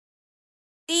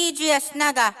DJ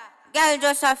Snagga, girl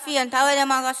just a faint, how them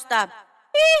a go stop?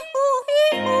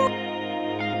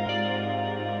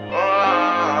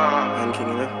 I'm king,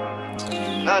 you know?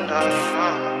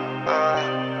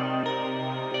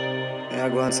 Yeah,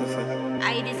 go on, Sophie.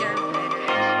 I deserve better.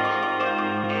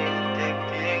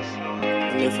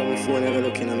 And if I'm a phone, you're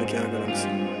looking at me, can't go on.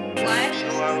 What?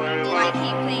 Why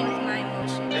keep playing with my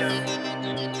emotions?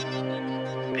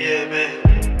 Baby,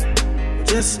 we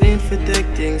just need to take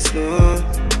things slow.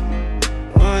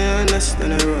 Oh, you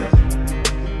understand the road.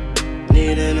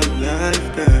 Need enough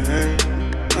life, girl.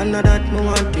 I know that me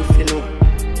want if you know.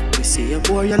 We see you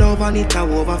pour your love and it a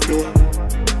overflow.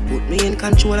 Put me in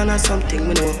control and that's something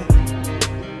me know.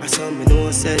 That's something me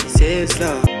know, say it's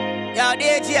love. Yo,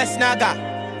 DJ Snagga.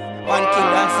 One king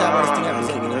dancer, but this thing I'm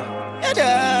king, you know?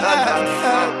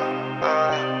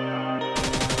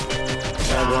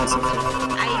 Yeah, go on, Sophie.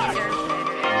 I deserve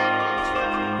better.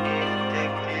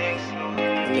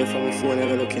 And if I'm a phone,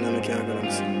 you're looking at me, can't go on.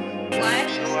 What?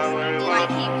 Why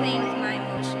keep playing with my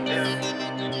emotions?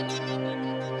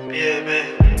 Baby,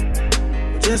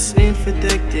 we just need to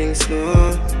take things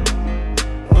slow.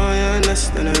 Oh, you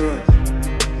understand the road.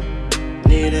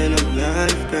 Need enough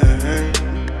life, girl.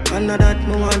 I know that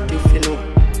me want if you know.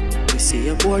 We see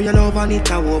you pour your love and it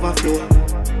a overflow.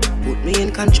 Put me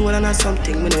in control and that's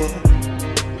something me know.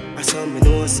 That's something me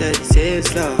know, say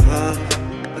it's love.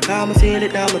 Because me feel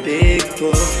it down my big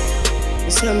toe.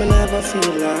 You say me never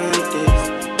feel like this.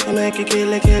 I make you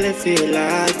kill it, feel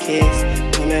like it.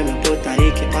 You make me put a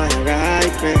hickey on your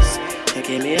right breast. You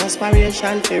give me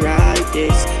inspiration to write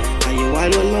this. And you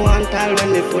alone me want all when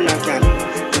me full of can.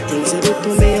 The things you do to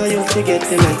me, you forget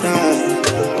them at all.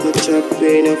 Good job,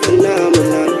 brain, you're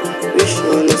phenomenal. Wish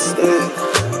you understand.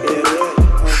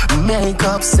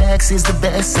 Makeup sex is the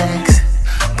best sex.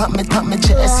 Pop me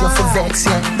chest, you for vex,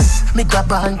 yes. Me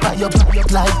grab on by your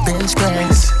like bench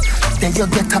press. Then you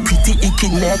get a pretty icky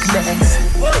necklace.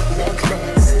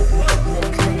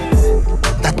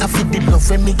 That I feel the love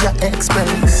when me your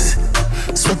express.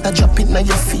 Sweat a drop in on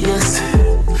your face.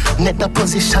 Net the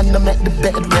position to make the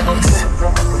bed rest.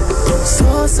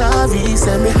 So sorry,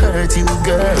 say me hurt you,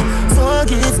 girl.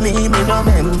 Forgive me no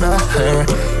remember her.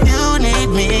 You need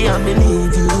me, I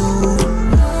need you.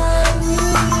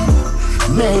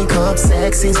 Makeup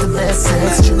sex is the best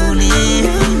sex, Julie.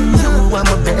 You are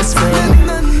my best friend.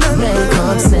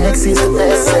 Makeup sex is the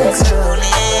best sex,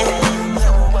 Julie.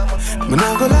 Me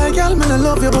not go lie, girl, me not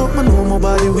love you, but me know my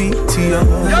body weak to you.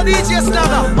 Yo, DJ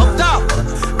Snagga, up top.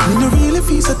 Me no really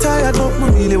feel so tired, but me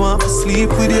really want to sleep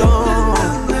with you. And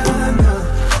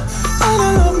I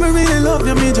love me, really love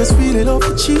you, me just really love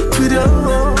to cheat with you.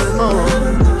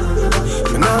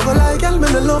 Me not go lie, girl, me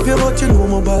not love you, but you know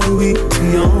my body weak to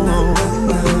you.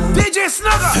 DJ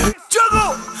Snagga,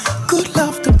 juggle. Good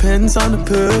love depends on the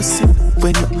person.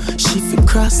 When she fit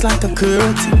cross like a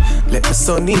curtain, let the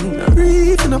sun in,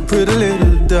 breathe in a pretty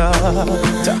little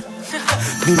daughter.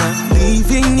 Me not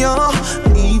leaving you,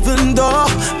 even though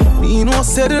me no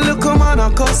say the little man I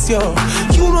cuss you.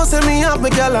 You know say me have me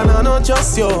girl and I not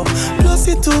just you. Plus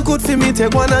it too good for me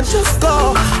take one and just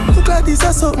go. Look like this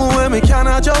is something where me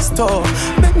cannot just talk.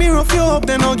 Make me rough you up,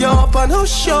 then I'll get up and I'll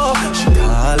show. She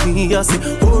call me, I say,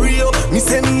 hurry up. Me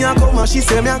say me I come and she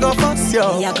say me I go fuss you.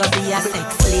 Me I go be a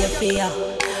sex slave for you.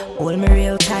 Hold me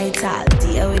real tight, I'll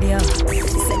deal with you.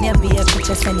 Send you be a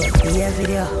picture, send you be a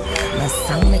video. My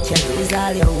song make you lose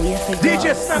all your way for go.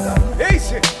 DJ Snagga,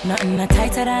 easy. Nothing no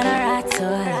tighter than a rat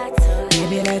hole.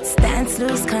 Baby, let's dance,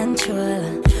 lose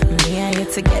control. Me and you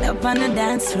to get up on the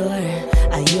dance floor.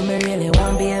 And you me really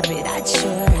want baby, that's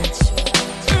sure.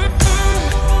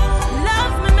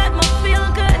 Love me, make me feel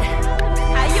good.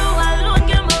 And you alone,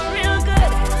 give me real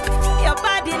good. Your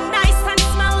body nice and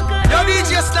smell good. Yo,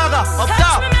 DJ Snagga, up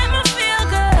top. Touch me, make me feel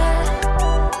good.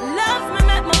 Love me,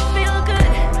 make me feel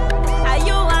good. And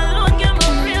you alone, give me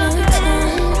real good.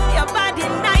 Your body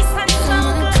nice and smell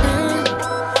good.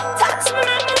 Touch me,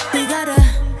 make me feel good. We got a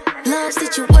love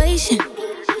situation,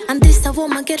 and this the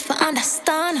woman get for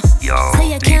understand. Yo,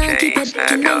 Say you can't DJ keep it,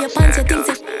 you know Snagga, your pants, you Snagga. think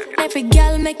that every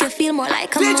girl make you feel more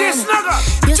like a DJ man.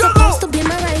 Snagga, You're juggle. supposed to be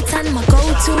my right hand, my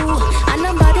go-to. And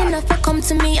nobody enough to come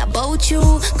to me about you.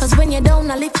 Cause when you're down,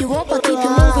 I lift you up, I keep you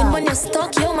moving. When you're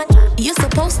stuck, you're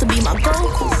supposed to be my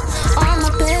Goku. All my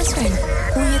best friend,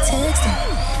 who you texting?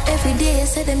 Every day I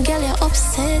say them girl you're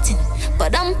upsetting.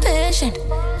 But I'm patient,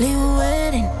 leave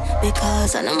waiting.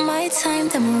 Because I know my time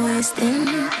that I'm wasting.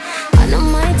 I know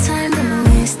my time that I'm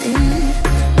wasting. I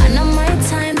know my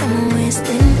time that I'm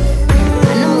wasting. I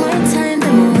know my time that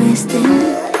I'm wasting. I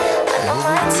know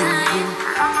my time.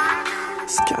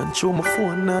 Scan through my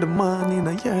phone now the morning, I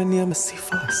hear name I see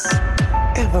fast.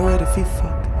 Ever ready for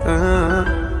fuck?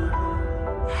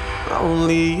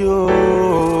 only you.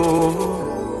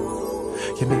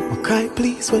 You make me cry,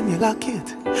 please, when you lock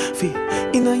it. Feel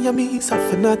in your knees, I'm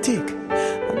fanatic.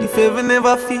 And if you ever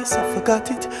never face, I forgot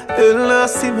it. Hell, now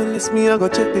see me, list me, I go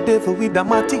check the devil with the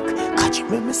matic. Catch it,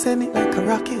 make me send it like a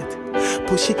rocket.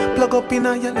 Push it, plug up in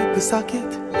your leg, the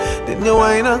socket. Then you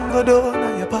whine and go down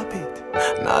and you pop it.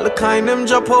 And all the kind them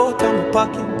drop out of my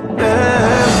pocket.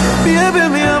 Yeah.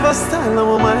 Baby, me have a style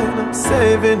on my mind, I'm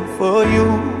saving for you.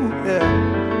 Yeah.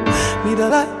 Me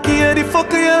that like you, the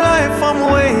fuck of your life,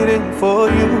 I'm waiting for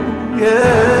you,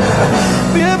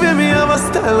 yeah. Baby, me have a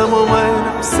style on my mind,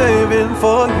 I'm saving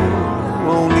for you.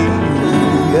 Only you,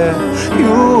 yeah.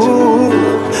 You,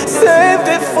 saved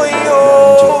it for you.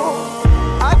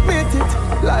 Admit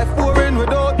it, life boring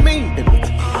without me.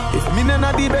 If me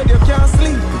not the bed, you can't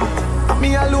sleep. And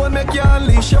me alone make you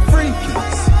unleash your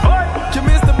freakiness. You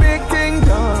miss the big thing,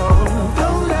 down.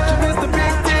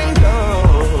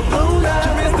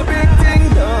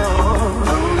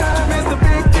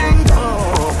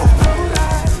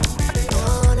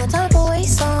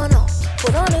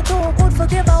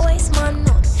 Give a waste man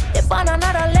no. If on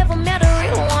another level, me the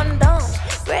real one down.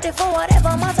 Ready for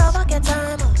whatever matter, fuck your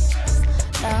time up.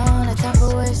 Now the time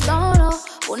for waste on no.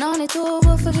 When on it too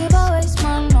good for give a waste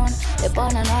man no. If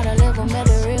on another level, me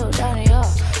the real down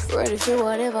yeah. Ready for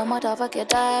whatever matter, fuck your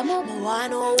time up. Me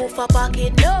want no who for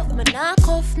pocket enough. Me nah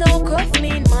cuff no gruff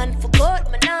mean man for good.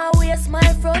 Me nah waste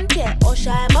my front yeah. Oh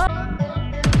shine up.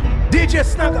 DJ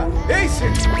Snagga, ace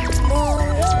it.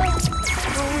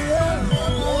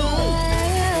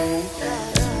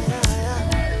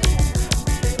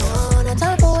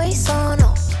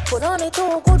 Put on it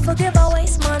too good for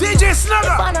giveaways, man. DJ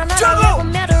Snagga, juggle.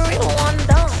 Me the real one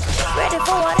down. Ready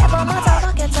for whatever matter,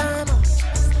 fuck your time up.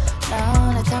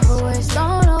 Now the time for waste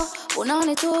on no. Put on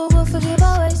it too good for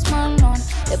giveaways, man.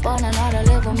 If on another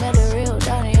level, me the real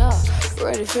down yeah.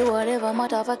 Ready for whatever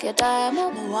matter, fuck your time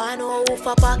up. Me want no who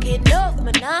for pocket enough.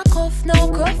 Me nah cuff no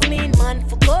gruff mean man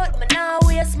for good. Me nah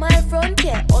waste my front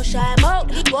yeah. Oh shine out.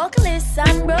 Vocalist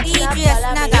and broke stop.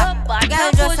 Follow me up. I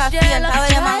can't push jail up.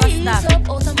 Tries up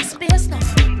out of my space now.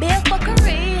 Big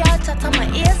fuckery out of my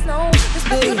ears now.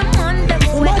 Respect to the man them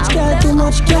who too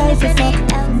much girl for fuck.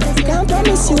 Can't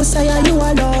promise you say you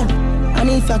alone. And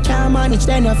if you can't manage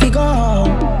then you figure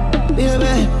home.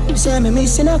 Baby, you say me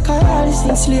missing a call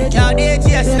since late. Yo,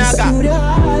 DJ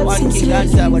Snagga, one king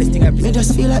dancer, what is thing I me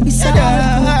just feel like this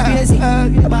hard, crazy.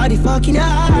 Your body fucking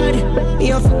hard. Me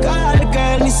have a call,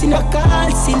 girl, missing a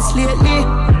call since lately.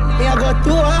 Me I got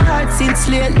too hard since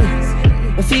lately.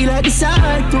 I feel like this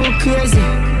hard, too crazy.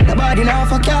 Your body now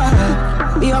for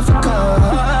call, me have a call.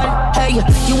 Hey,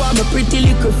 you are my pretty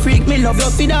little freak, me love you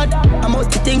for that. And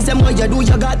most the things them what you do,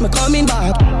 you got me coming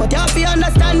back. But you have to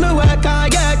understand me work all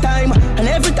your time. And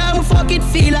every time we fuck it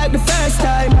feel like the first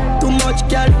time. Too much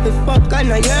girl to fuck on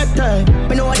your time.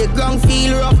 Me know the ground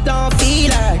feel rough, don't feel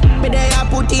like. But they I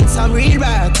put in some real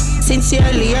work.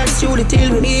 Sincerely, I shoot it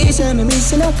till we need. Say me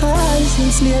missing a call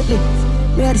since lately.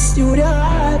 Me at the studio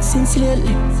hard since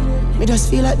lately. Me just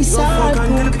feel like this hard,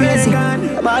 too crazy.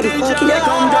 Body fucking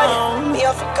hard. Me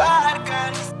off a card,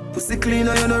 girl. Pussy clean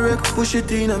and you no wreck. Push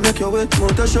it in and make you wet.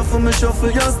 Motor shuffle, me shuffle.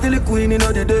 You're still a queen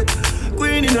inna the deck.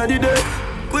 Queen inna the deck.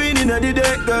 Queen inna the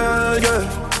deck, girl, yeah.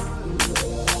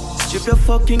 Strip your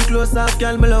fucking clothes off,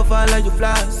 girl. Me love all of your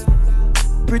flaws.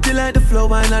 Pretty like the flow,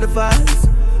 wine of the vase.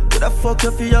 Could I fuck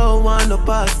you for your one no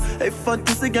pass? Hey, fun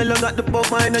pussy girl, you got the bug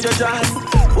wine of your jaws.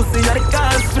 Pussy are the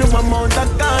cars, for the amount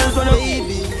of cars. When I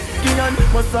baby, and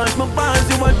massage my pants,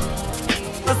 you want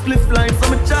a split line, so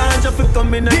me charge if you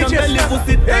come in and you belly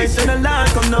pussy tight and a lot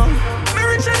come now. Me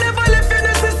rich and never left in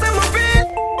the system of it.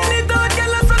 Any dog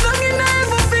girl so long in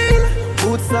never feel.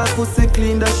 Boots off, pussy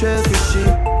clean, that shell fishy.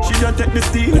 She don't take the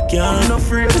steel, I'm not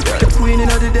afraid. The queen in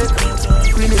the deck,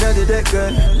 queen in the deck,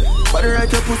 girl. Body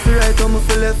right, your pussy right, on my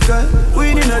for left, girl.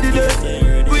 Queen in the deck,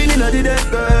 queen in the deck,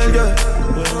 girl, yeah.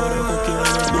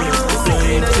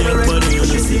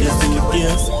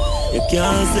 You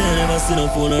can't say I never seen a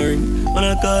phone ring. When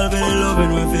I call very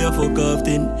loving me for your fuck off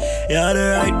thing. You're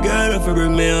the right girl if you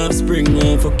bring me offspring.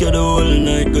 Oh, fuck you the whole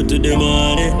night, go to the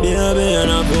morning. Baby,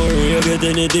 and I'm boring, you get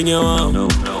anything you want. No.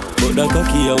 But that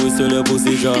cocky always tell your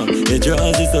pussy strong. Your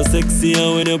dress is so sexy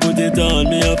and when you put it on,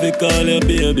 me have to call you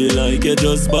baby like you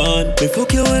just born. Me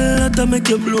fuck you well lot and make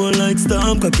you blow like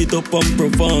storm. Cock it up and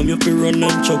perform, you feel run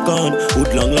and chuck on.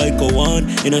 Hood long like a one,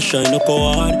 in a shine up a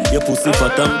hard. Your pussy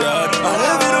fat and broad.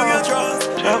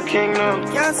 I'm king now.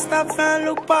 Can't stop and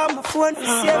look on my phone to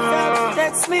see if you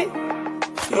text me.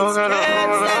 It's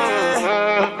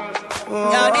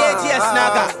Yo, DJ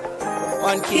Snagga,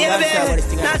 one king dancer, what is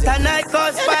thing I not a night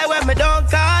goes by when me don't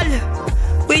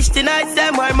call. Wish the night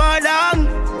them were more long.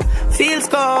 feels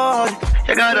good.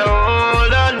 You gotta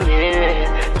hold on me.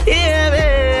 Yeah,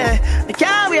 baby. Me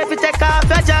can't wait to take off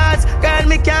your jaws. Girl,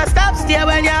 me can't stop stay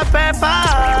when you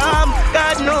perform.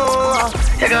 God no,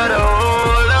 you gotta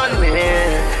hold on me.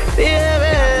 Yeah,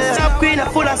 baby. Top queen are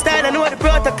full of style, I know the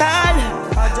protocol.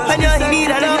 When you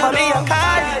need a love, me a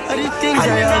call. All the things I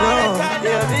know.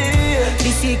 The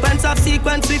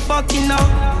sequence we fucking now.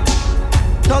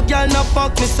 No girl no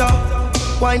fuck me so.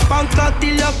 Wine punk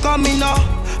till you coming up.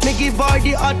 Me give her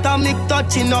the atomic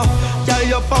touch, you know. Girl,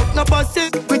 you fuck no pussy.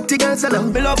 Pretty girls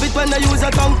alone. Me love it when I use a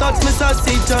tongue touch me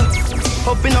sausage.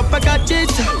 Open up, I got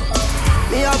it.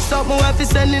 Me have something where fi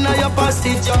send in your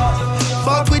passage.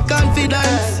 Fuck with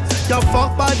confidence. You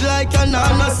fuck bad like you're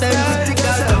nonsense.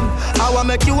 I wanna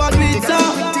make you a pizza.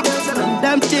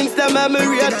 Them things, them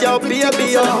memory at your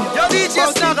baby. Yo,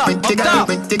 DJ Snagga,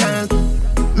 pretty girl.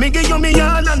 Me give you me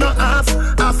all and no half.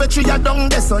 Half a tree a down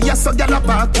there, so yes, so gyal a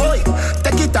park. Boy,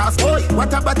 take it off, boy.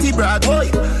 What a body brag, boy.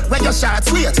 Where your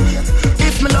shots, wait.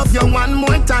 If me love you one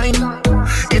more time,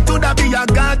 it woulda be a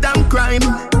goddamn crime.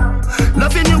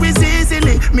 Loving you is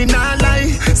easily, me nah lie.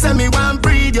 Say me want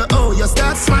breathe you, oh, you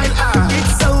start smile. Ah,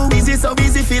 it's so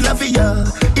easy, feel love ya.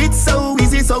 It's so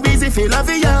easy, feel love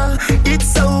ya.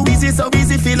 It's so easy,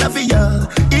 feel love ya.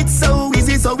 It's so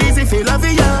easy, feel love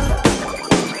ya.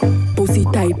 Pussy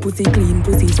tight, pussy clean,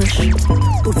 pussy fresh.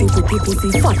 Pussy pretty,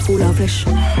 pussy fat, full of flesh.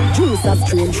 Juice of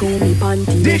strain, show me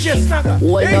panty. DJ Snagga.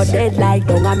 Hold your dead like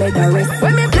don't I make the rest.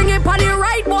 When me fling it on the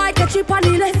right, boy, catch it on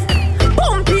the left.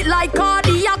 Pump it like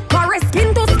cardiac arrest.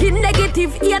 Skin to skin,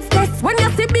 negative 8 test. When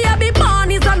you see baby born,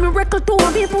 is a miracle to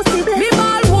a be pussy blessed. Me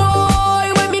ball,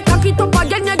 boy, when me cock it up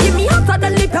again, you give me hotter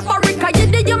than the paprika. You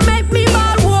did, you make me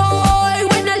ball, boy.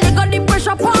 When the leg of the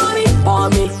pressure, palm me, palm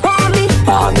me, palm me,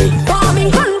 palm me, palm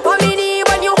me.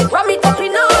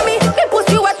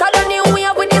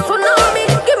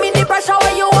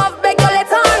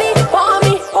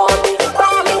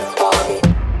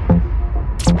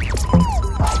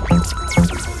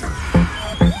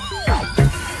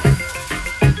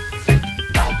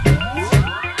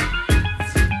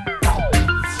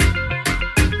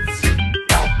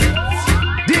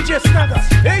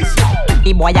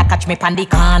 The boy a catch me pan the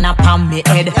corner pan me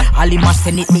head. All him a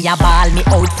send it me a ball me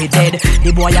out for dead.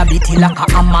 The boy a beat it like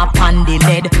a hammer pan the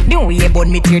lead. The way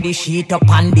bun me tear the sheet up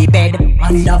on the bed.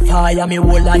 Under fire me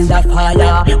hold under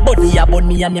fire. Body a bun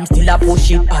me and him still a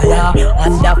push it higher.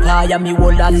 Under fire me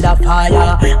hold under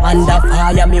fire. Under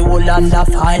fire me hold under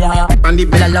fire. And the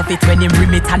bell I love it when him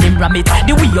rim it and him ram it.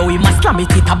 The way how him a slam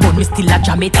it a bun me still a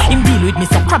jam it. Him deal with me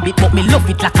so crab it but me love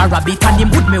it like a rabbit. And him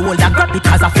would me hold a grab it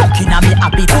cause a fucking a me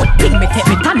habit. Good thing me take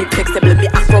me tan it flexible be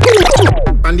afro.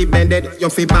 On the bended, you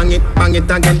fi bang it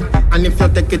again. And if you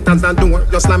take it as a door,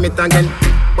 you slam it again.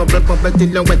 Bubble bubble till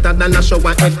you wetter than a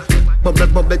shower head. Bubble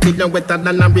bubble till you wetter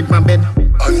than a river bed.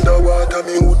 Underwater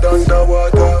me hood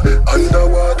underwater.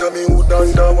 Underwater me hood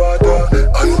underwater.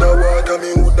 Underwater me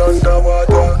hood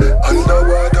underwater.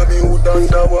 Underwater me hood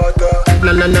underwater.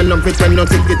 No, pretend you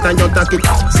take it and you take it.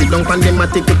 Sit down on the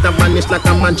mat, it a vanish like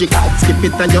a magic. Skip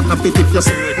it and you happy if you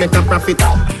make a profit.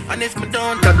 And if me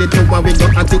don't, got the two we go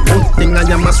at it. Thing I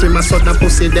am a swimmer, so that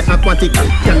pussy the aquatic.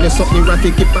 Can you so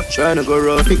erratic, keep up trying to go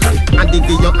rough it.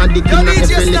 Addicted, you addicted, not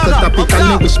every little topic. And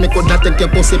me wish me could have take your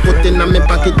pussy, put in my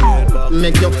pocket.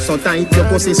 Make you so tight, your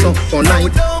pussy so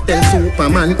polite. Tell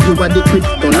Superman you are the crib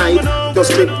tonight. Your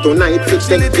strip tonight, fix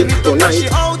take it tonight.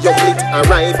 Your flick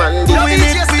arrive and the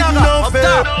winning with no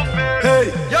fair.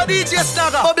 Hey, yo DJ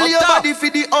Snagga, bubble your body for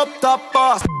the up top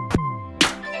pass.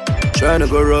 Tryna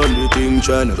go round the thing,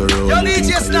 tryna go round yo the thing.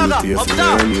 DJ Snagga, up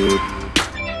top.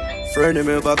 Friend of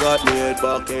me ever got me head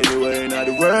back anywhere in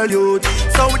the world, youth.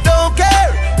 So we don't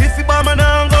care if you bomb and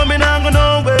I'm going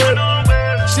nowhere.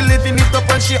 She living it up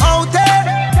and she out there,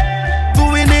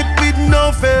 doing it with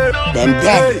no fear. Them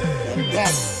dead.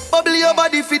 Bubble your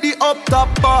body for the up top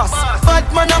boss. Bad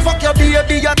man a fuck your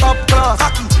baby a top class.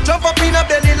 Cocky, jump up in a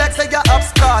belly like say you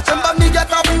upscotch. Remember me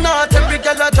get up not every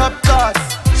girl a drop cards.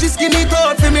 She skinny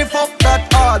tall for me fuck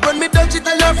that hard. When me done she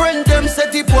tell her friend them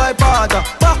say the boy bad.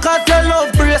 Back at your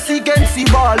love brace against the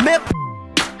ball. Make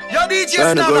yo DJ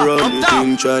Snagga, Snagga, go round up the top.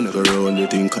 thing, tryna go round the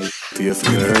thing. Pay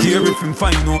for your Hear it from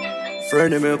fine no.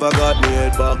 Friend of me ever got me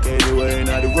head back anywhere in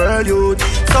the world, youth.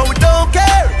 so we don't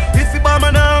care if you bomb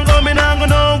and I'm going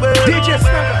nowhere. DJ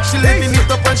Snagga, She living it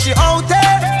up and she out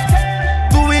there,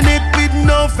 doing it with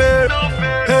no fear.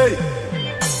 Hey,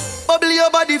 bubble your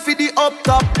body for the up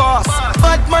top boss.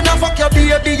 Bad man a fuck your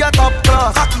baby a top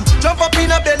class. Cocky, jump up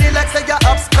in a belly like say you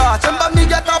upscotch. Remember me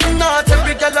get up not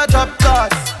every girl a drop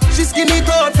cards. She skinny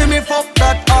tall for me fuck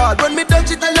that hard. When me done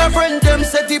she tell her friend them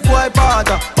say the boy bad.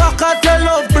 Back at your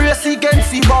love brace against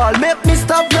the ball. Make me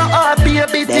stop your heart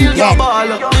feel your ball.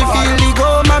 You feel the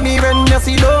go, mommy, when you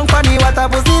see don't funny. What a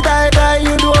pussy tight,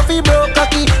 you do if you broke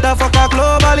cocky. The fucker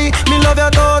globally, me love you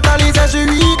totally. Say she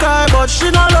retry, but she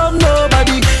not love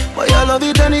nobody. But you love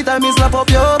it anytime you slap up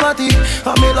your body.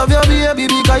 And me love you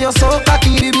baby because you're so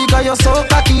cocky. Baby because you're so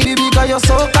cocky. Baby because you're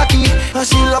so cocky. And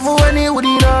she love when you would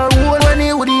in her hole. When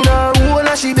you would in her hole.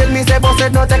 And she beg me say, boss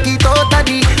said no take it out of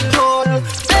the hole.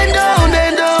 Then down,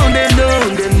 then down, then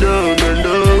down, then down, then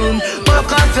down.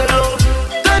 Back and tell her.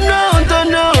 Turn round,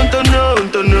 turn round, turn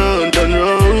round, turn round, turn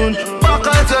round. Back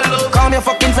and tell her. Call me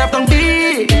fucking self don't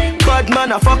be bad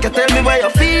man, I fuck you, tell me where you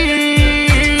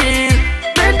feel.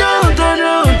 Then down, turn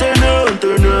round, turn round,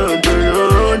 turn round, turn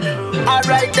round.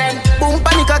 Alright then, boom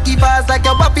panic keep fast like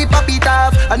a wappy papi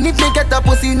top. And if me get a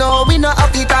pussy no, we not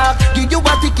happy talk. Give you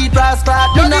a ticket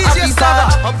rascal, me not happy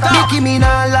talk. Nicki me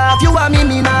not laugh, you and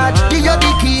me not. Give you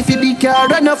the key for the car,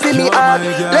 run off in me heart.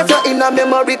 Left you in a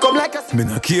memory, come like a... Me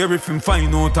not care if him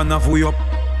find out and have we up.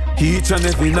 Each and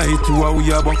every night to a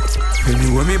we a buck.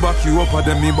 Anyway me back you up and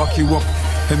then me back you up.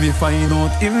 And me find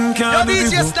out him can't do the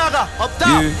Snagga, up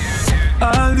top. Yeah.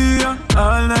 All day,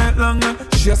 all night long.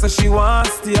 She say she want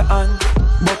stay on,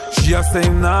 but she say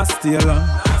him not stay long.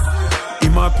 He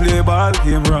might play ball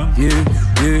game wrong. Yeah,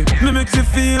 yeah. Me makes you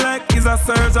feel like he's a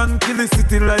surgeon. Kill the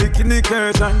city like in the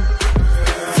curtain.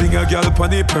 Fling a girl upon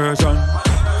the Persian.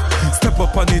 Step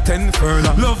up on the 10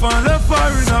 furlong. Love and left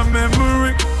her in a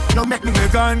memory. No make me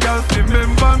gone, girl,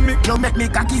 remember me. No make me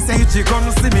cocky say she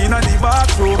come see me in the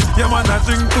bathroom. Your man a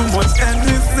drink too much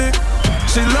Hennessy.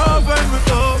 She love when we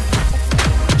talk.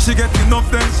 She get enough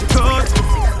then she touch.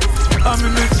 I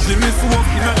mean she miss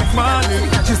walking at the morning.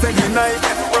 She say good night,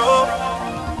 bro.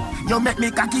 You make me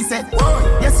cocky say,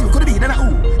 yes you could be then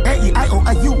ooh.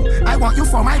 A-E-I-O-I-U. I want you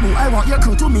for my boo. I want your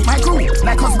crew to meet my crew.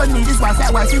 Like husband need his wife,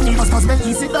 that wife you need us. Husband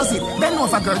easy does it. Bend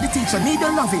over girl, the teacher need to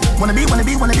love it. Wanna be my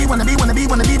boo. Wanna be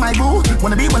my boo.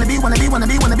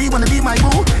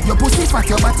 Your pussy fat,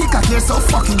 your body cock, you're so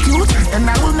fucking cute. And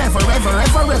I will never, ever,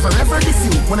 ever, ever, ever diss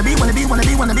you. Wanna be.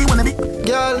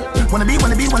 Girl. Wanna be my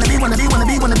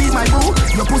boo.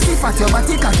 Your pussy fat, your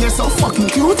body cock, you're so fucking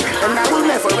cute. And I will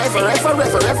never, ever, ever,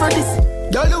 ever, ever diss you.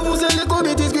 Girl, you pussy little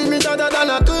bit is give me better than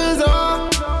a tweezer.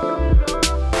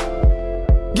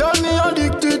 Girl, me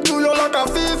addicted to you like a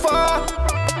FIFA.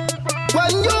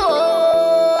 When you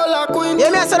all a queen.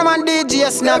 Yeah, me a son man DJ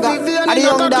Snagga. And the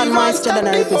young Dan Master that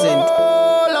I represent.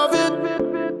 Love it.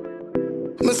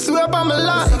 Me swear by my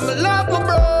life, me love my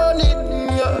brownie.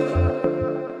 Yeah.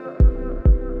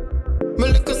 Me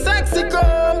little sexy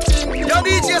come thing. Yo,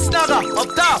 DJ Snagga, up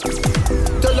top.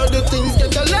 Tell her the things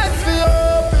get your legs for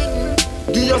open.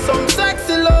 Give you some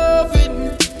sexy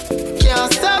loving.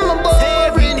 Can't stand my boring.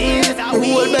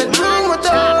 Whole bedroom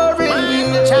with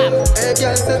orange. Hey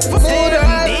girl, set food right.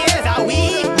 7 days a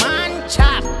week, man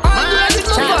chop. Man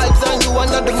chop. Vibes and you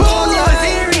under the moon.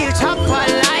 Real chop for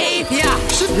life, yeah.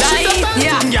 Life,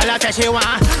 yeah. Girl, I say she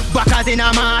want backers in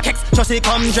a market. So she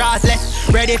come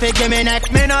dressless. Ready for give me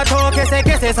neck. Me not talk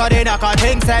kissy so they knock a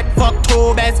thing set. Fuck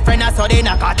two best friends so they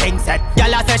knock a thing set.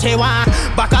 Girl, I say she want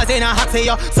backers in a haxi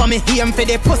yo. So me aim for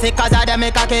the pussy cause I dem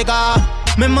make a kick off.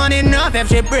 Me money enough if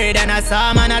she breathe and I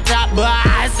saw man a trap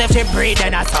boss if she breathe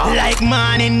and I saw. Like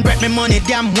morning bread me money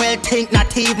damn well think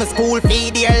not even school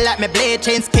fee dear like me blade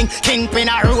chains kingpin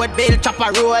a road bill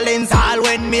chopper rollings all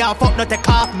when me a fuck no take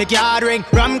off me yard ring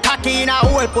ram cocky in a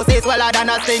whole pussy sweller than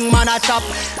a sing man a chop.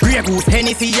 Grey goose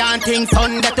Hennessy and thing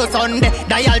Sunday to Sunday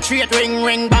dial straight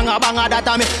ring banga that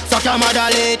a me suck your mother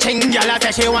leeching. Girl a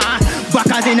say she want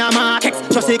backers in a market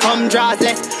so she come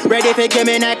dressless ready for give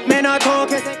me neck me no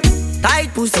talk it.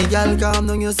 Tight pussy, girl, calm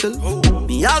down yourself.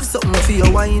 Me have something for you,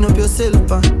 wind up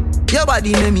yourself. Your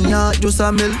body make me heart just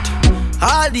a melt.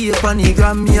 All the up on the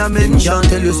gram, me a mention.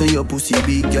 Tell you say your pussy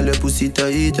big, girl, your pussy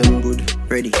tight and good.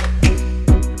 Ready?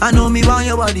 I know me want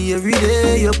your body every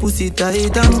day. Your pussy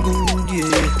tight and good, yeah.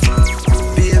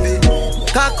 Baby,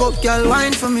 cock up, girl,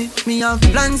 wine for me. Me have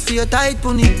plans for your tight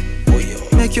pony.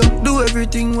 Make you do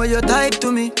everything where you type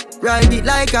to me. Ride it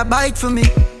like a bike for me.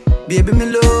 Baby, me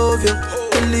love you,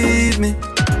 believe me.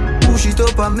 Push it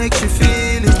up and make she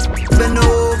feel it. Bend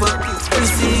over,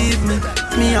 receive me.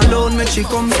 Me alone make she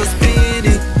come so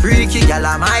speedy. Freaky girl,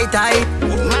 I'm my type.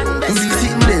 You be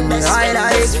sitting there, me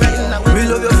highlight. Me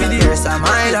love you for the rest of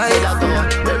my life.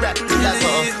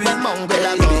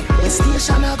 Believe me.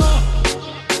 Station I go.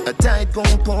 A tight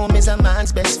pom-pom is a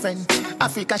man's best friend.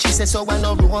 Africa, she says so I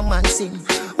no romancing.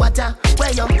 Water,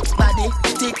 where your body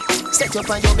tick. Set up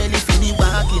on your belly for the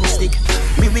walking stick.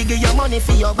 Me will give you money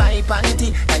for your buy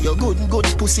panty. And your good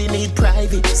pussy need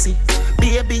privacy.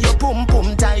 Baby, your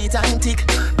pum-pum tight and thick.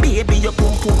 Baby, your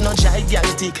pum-pum no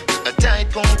gigantic. A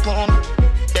tight pum-pum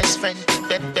best friend,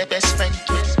 best friend.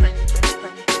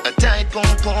 A tight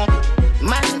pum pum.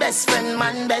 Man best friend,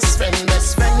 best friend.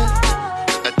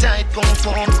 A tight pum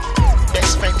pum.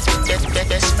 Best friend,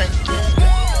 best friend.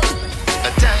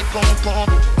 A tight pum pum.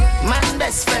 Man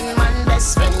best friend.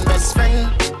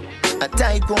 A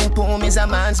tight pum pum is a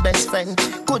man's best friend.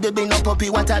 Could have been a puppy,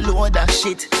 what a load of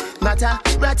shit. Not a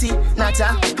ratty, not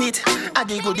a pit. A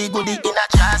the goody in a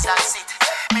jazz that sit.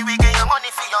 Me we get your money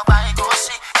for your buy go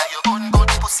see. And your own good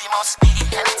pussy must be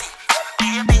healthy.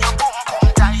 Baby your pum pum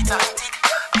tight and thick.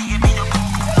 Baby your pum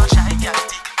pum no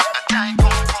gigantic. A tight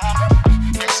pum pum,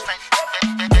 best friend,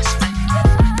 best friend.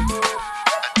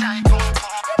 A tight pum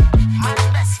pum, man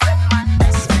best friend.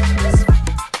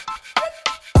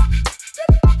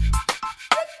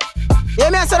 Yeah,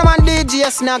 me a son of man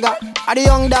DJ Snagga. I the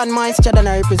young Dan Maestro than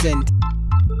I represent.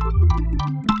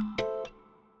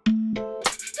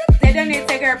 They don't need to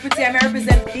take her pretty, I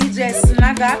represent DJ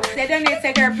Snagga. They don't need to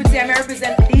take her pretty, I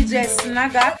represent DJ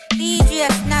Snagga. DJ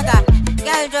Snagga.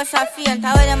 Girl just a faint,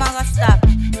 how them a go stop?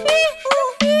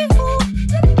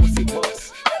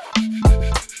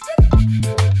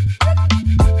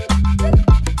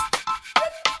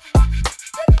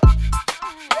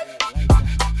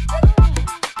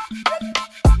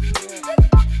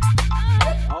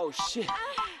 Oh shit.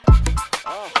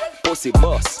 Pussy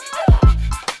boss.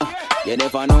 You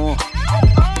never know.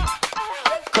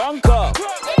 Crunk up.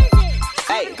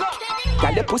 Hey.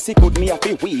 Can the pussy good me up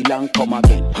a wheel and come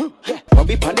again? Rub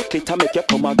it on the clit and make you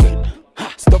come again.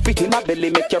 Stuff it in a belly,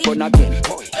 make you run again.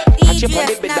 Catch you on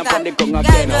the bed and on the gong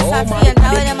again. Oh my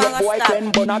God, your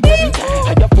boyfriend born again.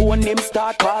 And your phone name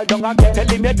start call down again. Tell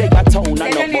him you're there at town and no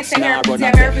bus now run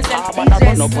again. I'm gonna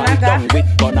run up and down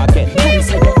with gun again.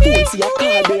 Say your phone, see your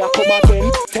car, they come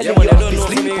again. Tell him you're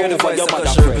sleep over your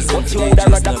mother friend. But you would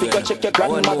rather figure check your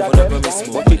grandmother them.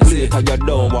 But it later you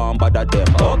don't want bother them.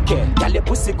 Okay, tell your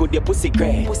pussy good, your pussy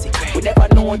great. We never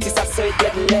notice I say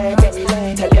get leg.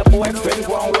 Tell your boyfriend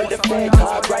go on with the fed.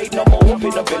 Right now, I'm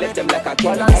hoping to let them like a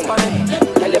cat.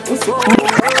 Tell your pussy good.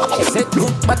 She said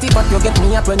good body, but you get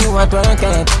me up when you are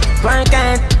twerking.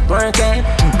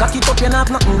 Cock it up, you not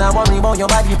nothing to worry about your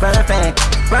body perfect.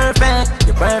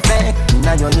 You're perfect.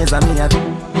 Now your ears are me at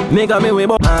nigga me we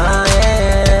bo.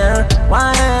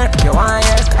 Wire, you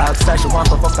wire. Outside she want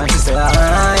to fuck and she say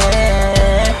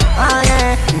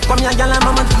come here, girl,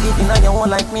 I'm a teeth, now you won't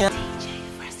like me.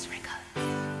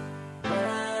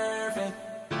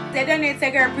 They don't need to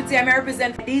take her pretty, I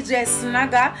represent DJ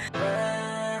Snagga.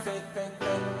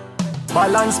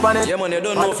 Balance on it. Yeah man, you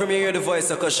don't know from here the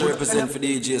voice I can she represent for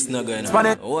DJ Snagga, you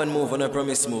know. One move and I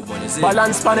promise move, man, is it?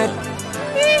 Balance on it.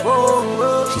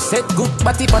 She said good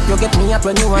body, but you get me up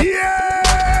when you want.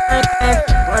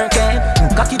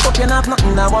 Cock it up, you not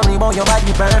nothing to worry about your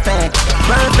body perfect.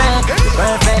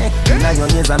 Now your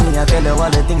ears and me, I tell you all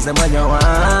the things that when you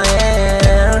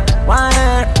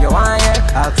you wire.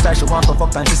 Outside she want to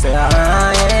fuck and she say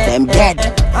them dead.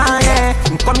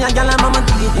 Come here, girl, I'm a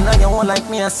teeth, now you won't like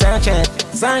me, I search it.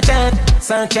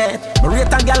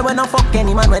 Rate a girl when I fuck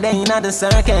any man where they in the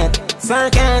circuit.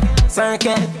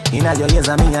 Inna your ears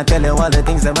and me, I tell you all the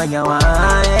things that when you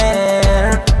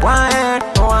wire.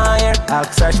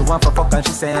 Outside she want to fuck and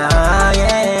she say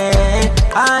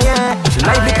She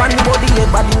like the pan the body,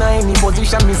 head body in any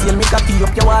position. Me seal me cocky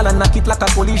up your wall and knock it like a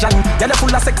collision. Girl you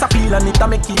full of sex appeal and it a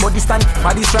make your body stand.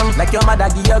 Body strong like your mother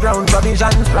give you ground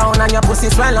provision. Round and your pussy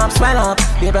swell up,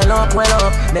 develop well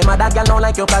up. Them other girl don't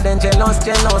like you 'cause them jealous.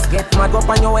 Get mad up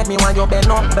on your head, me want you bend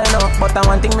up. But I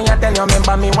one thing me I tell you,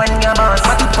 remember me when you boss.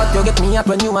 But you get me up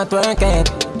when you are twerking.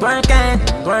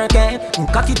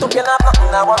 Cock it up, you not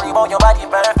nothing to worry about your body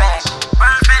perfect.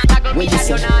 When you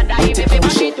say, you take a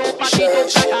shit.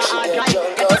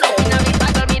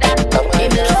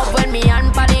 Him love when me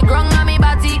hand pa the ground and me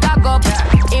body cock up.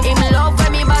 Him love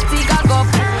when me body cock up.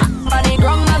 Pa the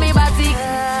ground and me body.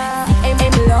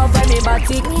 Him love when me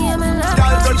body.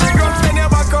 Girl touch the ground, then you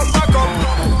back up.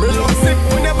 We love sick,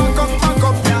 we never come back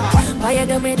up. Why you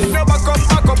do me this? You back up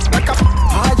like a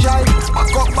hard drive.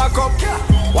 Back up.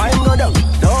 Why you go down?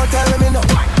 Don't tell me no.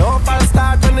 Don't fast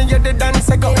start when you the dance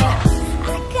go.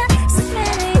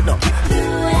 No.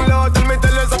 Lord, tell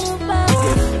you something.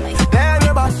 Then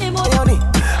you back, honey.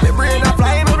 Me brain a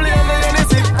fly, me blame me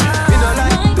anything. Me no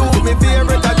like to me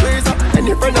favorite a tracer.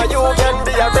 Any friend of you can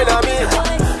be a friend of me.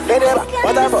 Then you back,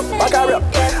 what up, back up.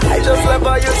 I just love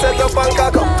how you set up and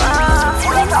cock up.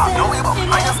 Full of talk, no we go.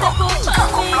 I just go.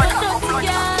 Cock up like a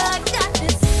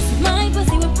My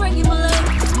pussy will bring you my life.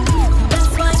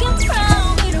 That's why I'm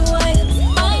proud with the way.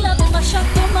 My love is my shot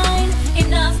for mine. If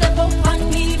not step up on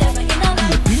me, never in a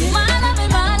life. My love is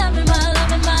my love is my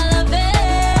love is my love.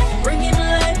 Bring it my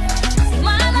life.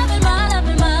 My love is my love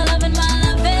is my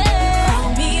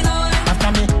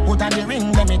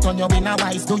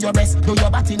Do your best, do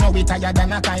your body, know we tired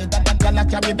than a kite. Girl a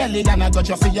carry belly and I got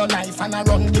you for your life. And I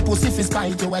run the pussy for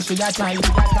spite you where she a tight.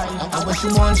 I wish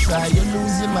you won't try, you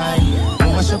lose your mind. I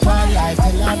wish you for life,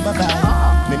 tell her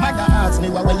bye-bye. Me mother asked me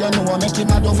what you know, make him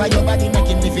mad over your body, make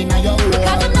him live in your world.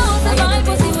 Cause I know that my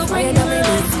pussy will bring you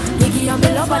in. Biggie on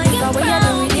me love and it's the way I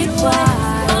do it. Why?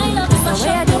 It's the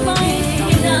way I do it.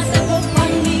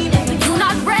 You're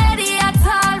not ready at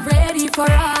all, ready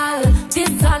for all.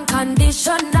 This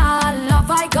unconditional love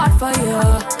I got for you.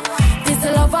 This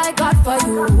love I got for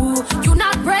you. You're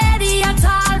not ready at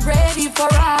all, ready for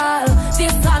all.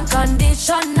 This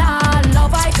unconditional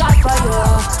love I got for you.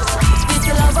 This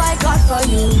love I got for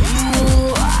you.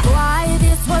 Why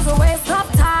this was a waste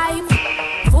of time?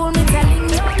 Fool me telling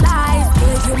you lies.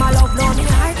 Gave you my love, now me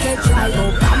heart get dry.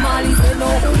 No family, say no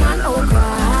woman, no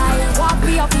cry. Walk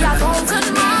me up your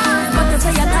mountain man, but they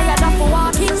say you're tired of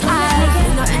walking high.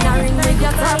 In a ring with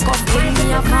your girl, come bring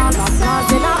me a call.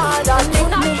 Cause in all that you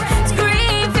know,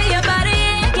 scream for your body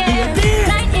again.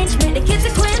 9-inch with the kids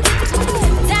a quint.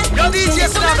 Yo, DJ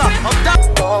Snagga, up top.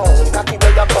 Cocky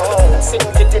where you go, sing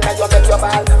it in and you make your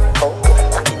ball.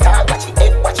 Cocky tall, watch it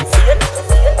head, watch it feel.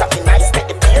 Cocky nice, take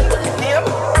the pain, put the name.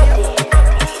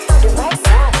 The right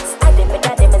size, I did make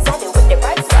that them exactly with the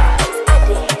right size. I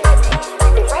did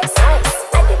the right size,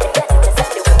 I did make that them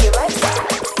exactly with the right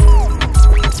size.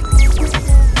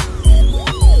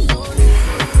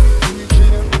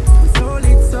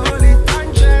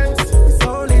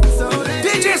 Solid,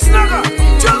 DJ Snagga,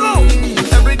 juggle.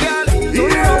 Every girl,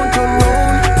 turn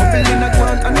round, couple in a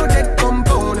quan, I know that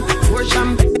compound. Pour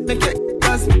champagne, make it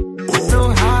cause no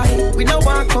high, we don't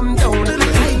want come down.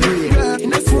 High grade,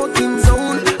 in a smoking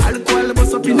zone, alcohol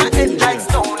bust up in a head like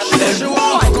stone. She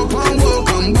walk up and walk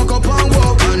and walk up and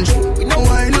walk and we know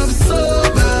wind up so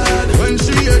bad. When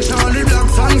she hear Charlie Black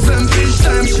songs and fish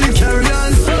time, she carry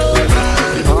on so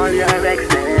bad. All your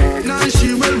exes. Now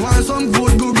she will want some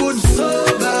good so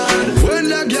bad. When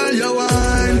that girl you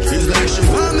wine, it's like she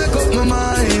want make up my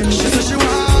mind. She said she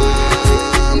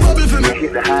want bubble for me.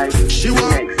 She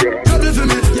want trouble for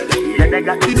me.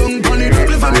 You don't want it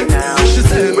trouble for me. She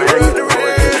said me run the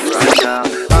race.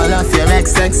 All of your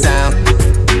XX out,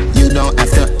 you don't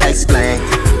have to explain.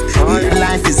 Your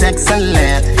life is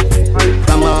excellent.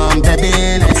 Come on, baby,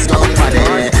 let's go party.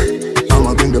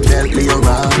 I'ma bring the Bentley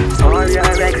around. All your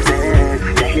exes,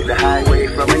 they hit the highway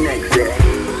from an exit.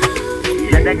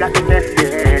 Yeah, they got the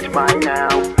message by now.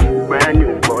 Brand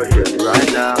new version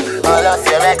right now. All of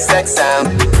your XX out,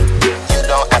 you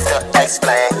don't have to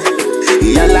explain.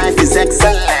 Your life is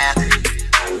excellent.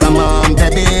 Come on,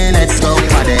 baby, let's go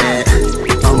party.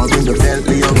 I'ma bring the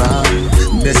Bentley around.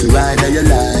 Best ride of your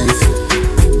life.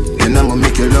 And I'ma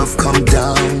make your love come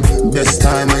down. Best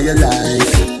time of your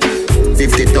life.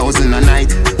 50,000 a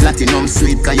night. Platinum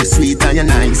sweet, cause you're sweet and you're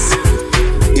nice.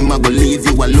 I'ma go leave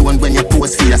you alone when you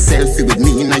post for your selfie with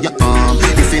me in your arm.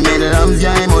 If you made love,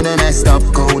 yeah, I'm on the messed up.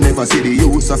 Go never see the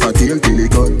use of a tail till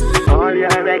it gone. All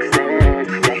your exes,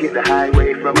 they hit the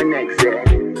highway from an exit.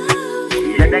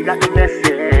 Yeah, they got the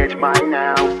message by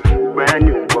now. Brand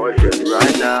new version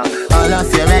right now. All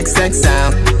of your XX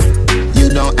out, you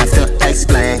don't have to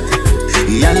explain.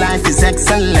 Your life is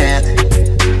excellent.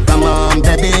 Come on,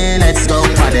 baby, let's go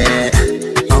party.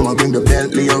 I'ma bring the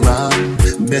Bentley around.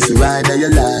 Best ride of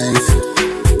your life.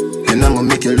 And I'ma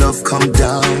make your love come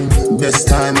down. Best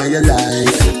time of your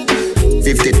life.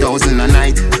 50,000 a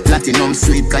night. Platinum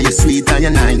sweet, cause you're sweet and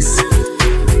you're nice.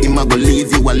 I'ma go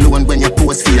leave you alone when you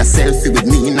post for your selfie with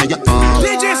me in your arm.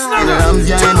 And love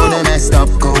you, I know they messed up.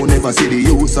 Go never see the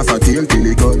use of a tail till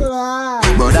it gone.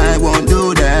 But I won't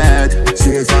do that.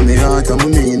 Straight from the heart, I'ma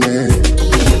mean it.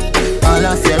 All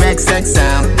of your XX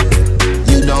out,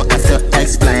 you don't have to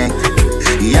explain.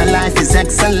 Your life is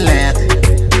excellent.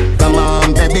 Come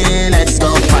on, baby, let's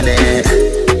go party.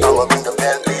 I'ma bring the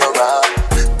Bentley around.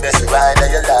 Best ride of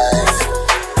your life.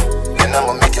 And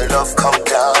I'ma make your love come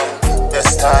down.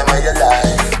 Best time of your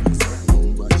life.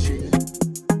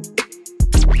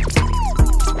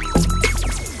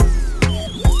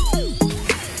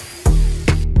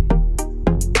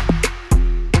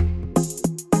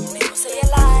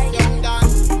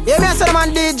 Yeah, me a son of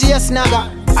man DJ Snagga.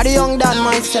 I the young Dan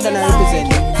Mindset and I represent.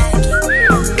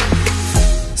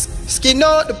 Skin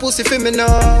out the pussy for me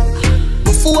now.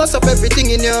 We force up everything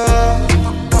in you.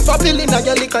 Half a pill in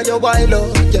your liquor, your wild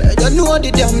up. Yeah, you know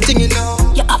the damn thing you know.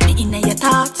 You have it in your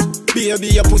thoughts. Baby,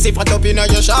 your pussy fat up in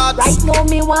your shots. Right now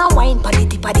me want wine, pa the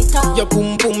tip of the top. Your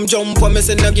pum pum jump when me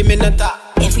say no give me no top.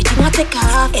 Everything I take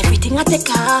off, everything I take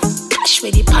off. Dash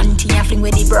with the panty and fling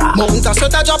with the bra. Mount a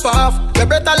sweat a drop off, your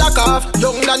breath a lock off.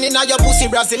 Young down inna your pussy,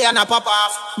 Brazilian a pop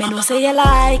off. Me know say you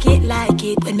like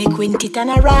it. When me quint it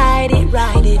and I ride it.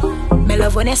 Me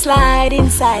love when I slide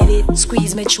inside it.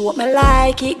 Squeeze me throat, me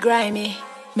like it grimy.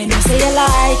 Me know say you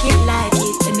like it.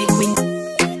 When me quint.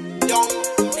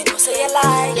 Me know say you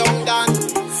like it. Young down.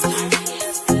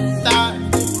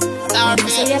 Me know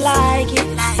say you like it.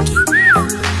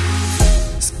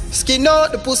 Skin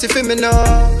out the pussy for me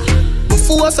now.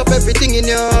 Force up everything in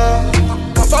you.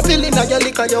 Pop a pill inna your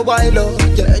liquor, your wild out.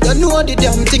 Yeah, you know the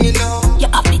damn thing you know. You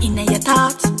happy inna your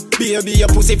thoughts. Baby, your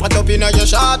pussy fat up inna your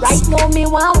shots. Right now me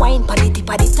want wine pa the tip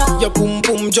of the top. Your boom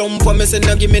boom jump when me say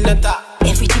no give me no top.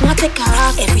 Everything I take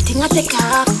off, everything I take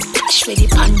off. Dash with the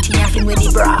panty and fling with the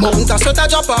bra. Mount a sweat a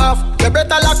drop off, your breath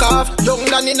a lock off. Young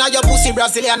down inna your pussy,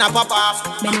 Brazilian a pop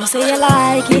off. Me know say you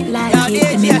like it.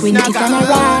 When me quint it and I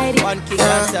ride it. One king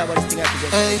answer, but this thing I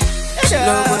hey, she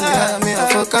love when you have me, I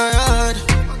fuck her hard.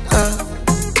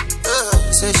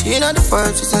 Say she not the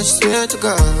vibe, she said she swear to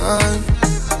God.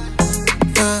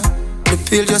 The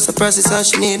pill just a process and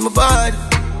she need my body.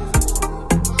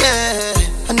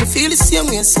 Yeah, and the feel the same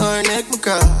way, so her neck my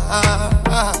girl.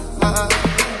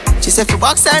 She said for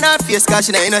box her not face cause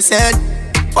she not innocent.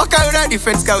 Fuck her with her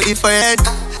difference cause we different.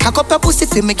 Cock up her pussy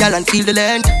for me girl and feel the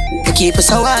length. We keep her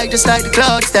so high just like the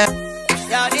clouds there.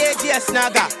 Yeah, DJ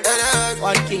Snagga.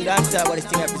 One king dancer, but this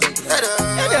thing representing.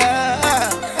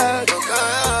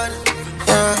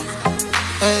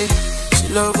 Hey, she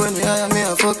love when we hire me,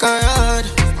 I fuck her hard.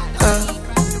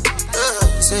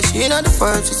 Say she not the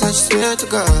vibe, she said she swear to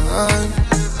God.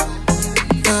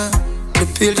 The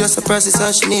pill just a process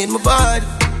and she need my body.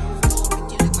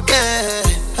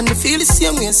 Yeah, and the feel the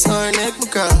same way, so her neck my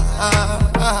girl.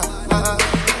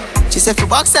 She said for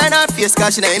box her not face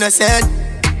cause she not innocent.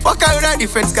 Fuck her with her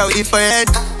difference cause we different.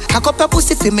 Cock up her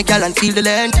pussy for me girl and feel the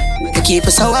length. We keep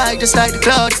her so high just like the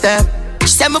clouds them. She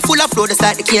said me full of flow just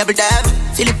like the cable dam.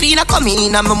 Filipina come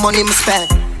in and my money me spend.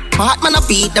 My heart man I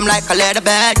beat them like a leather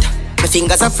bed. My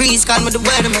fingers are freeze call me the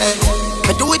weatherman.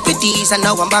 Me do it with these and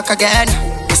now I'm back again.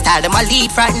 My style them I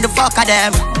lead frighten the fuck of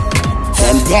them.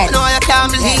 I know I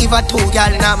can't believe I two y'all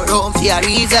in my room for a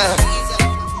reason.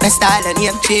 My style and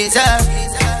name chaser.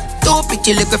 Two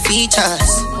pretty little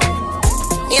features.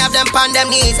 Me have them on them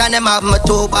knees and them have my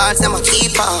two balls, them a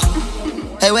keeper.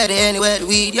 Hey, where they anywhere the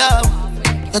weed, yo?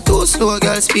 You're too slow,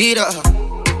 girl, speed up.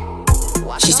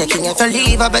 She said, King, if you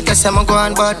leave, I better say I'm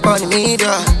going bad on the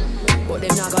media.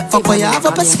 Fuck what you have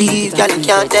up a sleeve, girl, you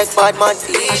can't take bad man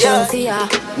feed ya.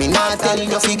 Me not tell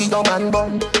you figure your man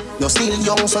bum. You're still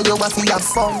young, so you want to have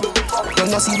fun. You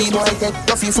know see the boy take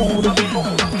off your food.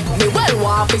 Me well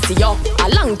want to see you. A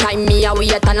long time me a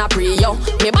wait and a pray you.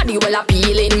 Me body well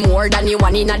appealing more than the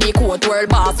one inna the court world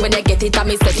boss. When I get it and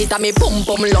me set it and me pum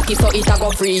pum lucky so it a go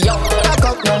free you. Back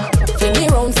up now, fling me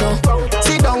round so.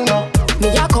 Sit down now, me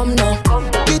a come now.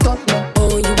 Get up now,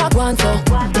 oh you a want so.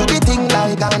 Do the thing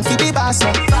like and fi the boss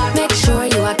now. Make sure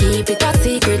you a keep it a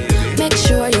secret. Make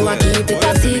sure you a keep it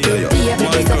a secret. Be a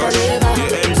bit of forever.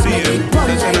 Make it run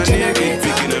like generator.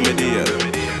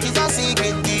 It's a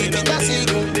secret, keep it a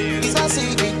secret. It's a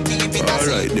secret, keep it a secret.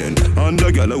 Alright then, and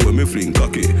the gyal when me fling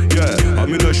cocky. Yeah,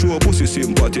 I'm in a show pussy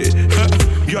sympathy.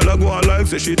 Gyal a go on live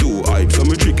say she do hype, so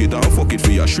me trick it and fuck it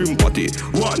for your shrimp patty.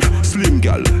 One, slim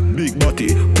gyal, big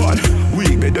body. One,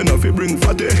 weak bed enough fi bring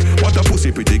fatty. What a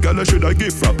pussy pretty gyal I should I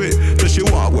give frappe. So she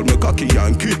walk with me cocky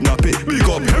and kidnap it. Big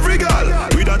up every gyal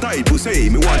with a tight pussy.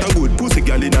 Me want a good pussy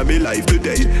gyal inna me life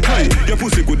today. Hey, your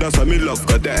pussy good that's why me love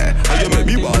her there. And you make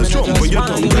me balls jump when your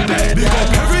tongue go there. Big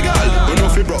up every gyal, we no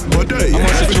fi broke body.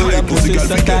 Every time pussy gyal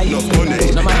fi get enough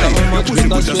money. No matter how much we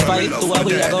go through fight, to where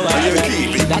we go right.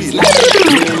 That's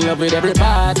like in love with every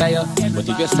part of you. But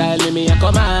if you style me, I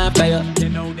come after you.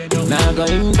 Now go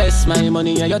invest my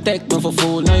money and you take me for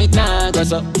fool. No, it nah go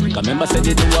so. Cause remember said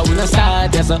you do what we no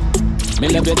start, yes so. Me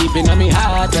love you deep in my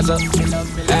heart, yes so.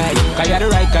 Hey, cause you're the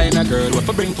right kind of girl. What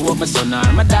for bring to up my son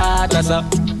or my daughter, so.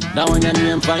 That one your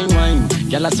name fine wine.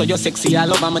 Girl, I saw you sexy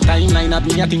all over my timeline. Have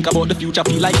me I think about the future,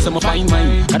 feel like some fine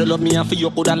wine. Gotta love me and for you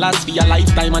coulda last for your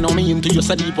lifetime. I know me into you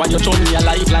so deep while you show me a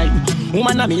lifeline.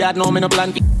 Woman, me had no me no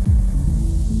plan.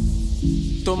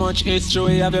 Too much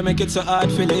history, have you make it so hard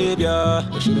to live, yeah.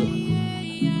 What you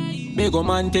do? Big old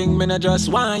man thing, me no just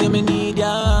want you, me need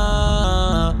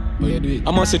ya.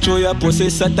 I must show your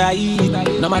pussy so tight.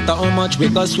 No matter how much we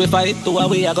go we fight, to a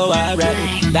way I go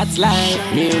alright. That's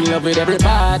life. Me in love with every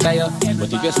part of you.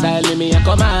 But if you style me, I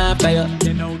come after you.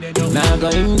 Now go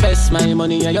invest my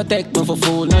money and you take me for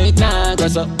fool. No, it nah go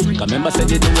so. Cause remember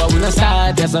said you do what we no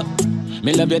start, yes so.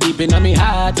 Me love you deep in my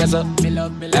heart, yes sir. Me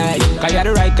love, hey, cause you're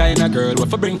the right kind of girl. What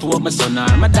for bring to up my son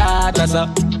or my daughter, sir.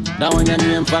 That one your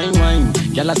name fine wine.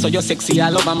 Girl, I saw you sexy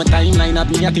all over my timeline. Of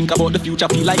me, I think about the future,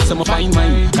 feel like some fine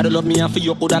wine. Gotta love me and for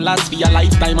you coulda last for your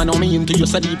lifetime. I know me into you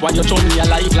so deep when you show me a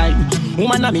lifeline.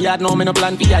 Woman, I'm yard now, me no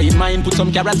plan for you in mind. Put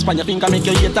some carrots on your finger, make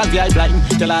your haters the eye blind.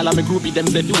 Tell all of my groupie them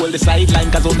say do all the sideline.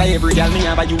 Cause out of every girl me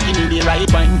have a you give me the right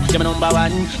wine. You're my number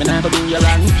one, me never do you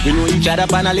wrong. We know each other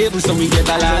on a level so we get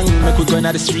along. We could go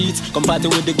into the streets, come party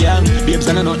with the gang. Babes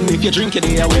and nothing if you drink it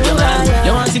there with your man.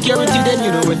 You want security then you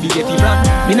know where you get it from.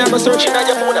 Me never searching on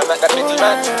your phone, I'm not that pretty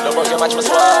man. Love how you match my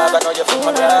swag, I know you feel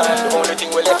my blood. The only thing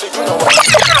we left is you know what.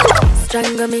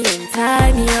 Strangle me and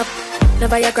tie me up. No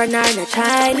Viagra nor no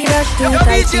Charlie rush too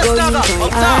tight to go in, try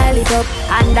all it up.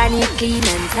 Underneath clean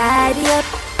and tidy up.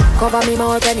 Cover me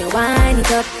mouth when you wind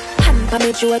it up. Hand pa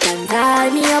me throat and tie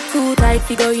me up. Too tight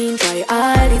to go in, try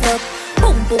all it up.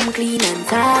 Boom boom clean and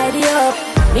tidy up.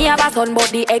 Me have a son but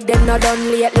the egg them not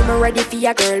done lately. Me ready for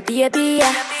your girl baby.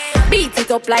 Beat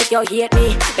it up like you hate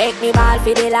me. Make me ball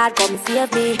for the lad, come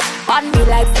save me. On me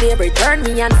like slavery, turn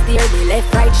me and steer me.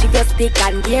 Left, right, shift your stick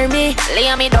and gear me.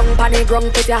 Lay me down pan the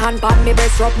ground, put your hand pan me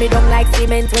breast. Rub me down like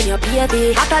cement when you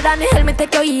baby. Hotter than hell, me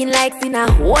take you in like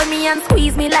sinner. Hold me and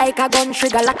squeeze me like a gun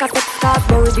trigger. Like a sex cast,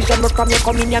 no revision. But from you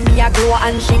come in, you me a glow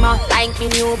and shimmer. Like me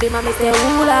new be me say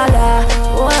ooh la la,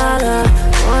 ooh la la,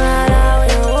 ooh la la,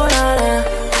 ooh la la,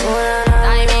 ooh la la.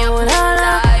 Tie me up,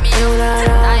 tie me up,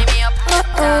 tie me up.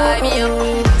 Tie me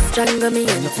up, strangle me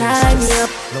and tie me up.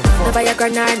 No Viagra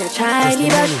nor no Charlie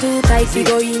rush too tight to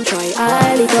go in, try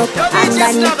all it up. And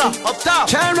then up top.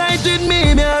 She right with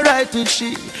me, me a right with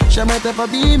she. She my type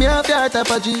of B, me a fair type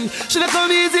of G. She not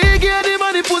come easy, get the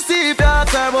money pussy. If you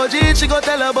ask her about G, she go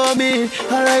tell her about me.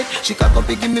 Alright, she cock up,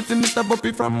 give me for Mr.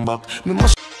 Buppy from back. Me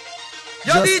must.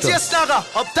 Yo, DJ Snagga,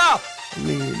 up top.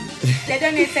 Let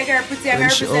them know say girl put your When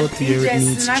she represent out here, it DJ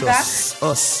needs Snagga. just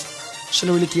us. She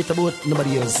don't really care about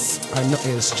nobody else or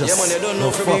nothing else. Just yeah, man, you don't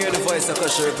know from here the voice of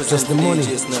Kasha represent just the money.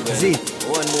 DJ Snagga. Zeke,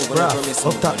 One move and I promise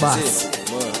up top you. boss.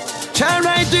 She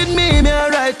right with me, me a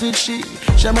right with she.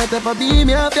 She my type of B,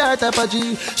 me a fair type of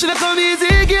G. She not come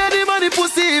easy, get the money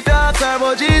pussy. If you ask her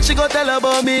about G, she go tell her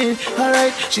about me.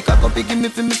 Alright, she cock up, give me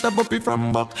for Mr. Buppy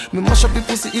from back. Me mash up the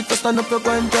pussy if you stand up, you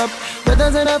go and drop. Better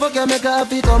than ever can make her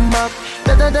happy come back.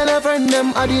 Better than a friend,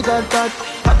 them I did that.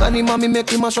 How can him mommy make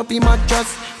him mash up him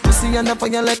mattress? Pussy and the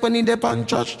fire like when he dey pan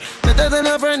trash. Better than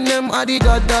a friend, them I did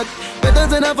that. Better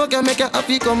than ever can make her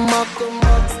happy come back.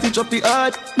 Stitch up the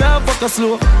heart, now fuck her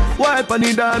slow. Wipe on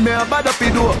the down, me a bad up the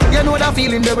door. You know that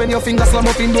feeling there when your fingers slam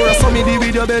up in door. So me deal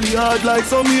with your belly hard like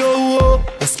some yo.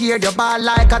 You scared your ball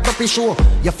like a tuppy show.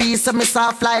 Your face me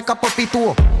soft like a puppy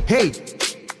toe. Hey,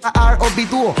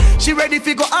 R.O.B.do. She ready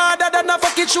fi go harder than a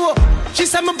fucking show. She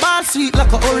say me ball sweet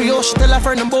like a Oreo. She tell her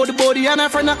friend about the body and her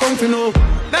friend a come fi know.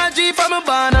 Now G from a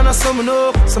band and a summer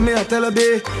know. So me a tell her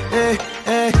be, hey,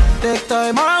 hey, take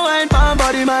time and wine for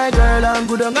body my girl. I'm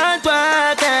good on and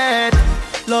twerk it.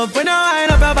 Love when I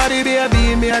wind up your body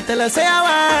baby. Me a tell her say I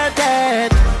want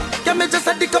it. Can me just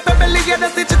a dick up your belly and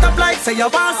stitch it up like say you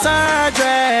want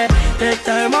surgery. Take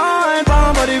time and wine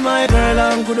for body my girl.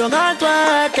 I'm good on and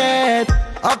twerk it.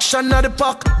 Action at the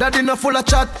park, daddy no full of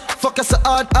chat. Fuck you so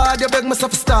hard, you beg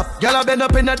myself to stop. Girl I bend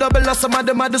up in a double, and some of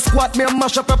them at the squat. Me a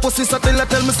mash up your pussy, so till you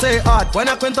tell me say hard. When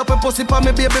I quint up a pussy for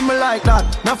me, baby, me like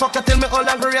that. Now fuck you till me all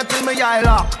angry until me eye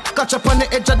lock. Catch up on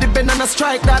the edge of the bend and I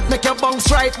strike that. Make your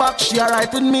bounce right back. She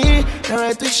alright with me,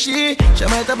 alright with she. She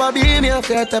might have a B, me a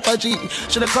fair type of G.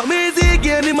 Shoulda come easy,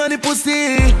 give me money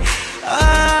pussy.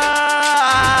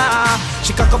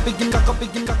 She cock up again, cock up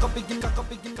again, cock up again, cock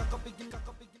up again, cock up again, cock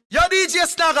up again. Yo DJ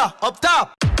Snagga, up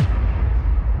top.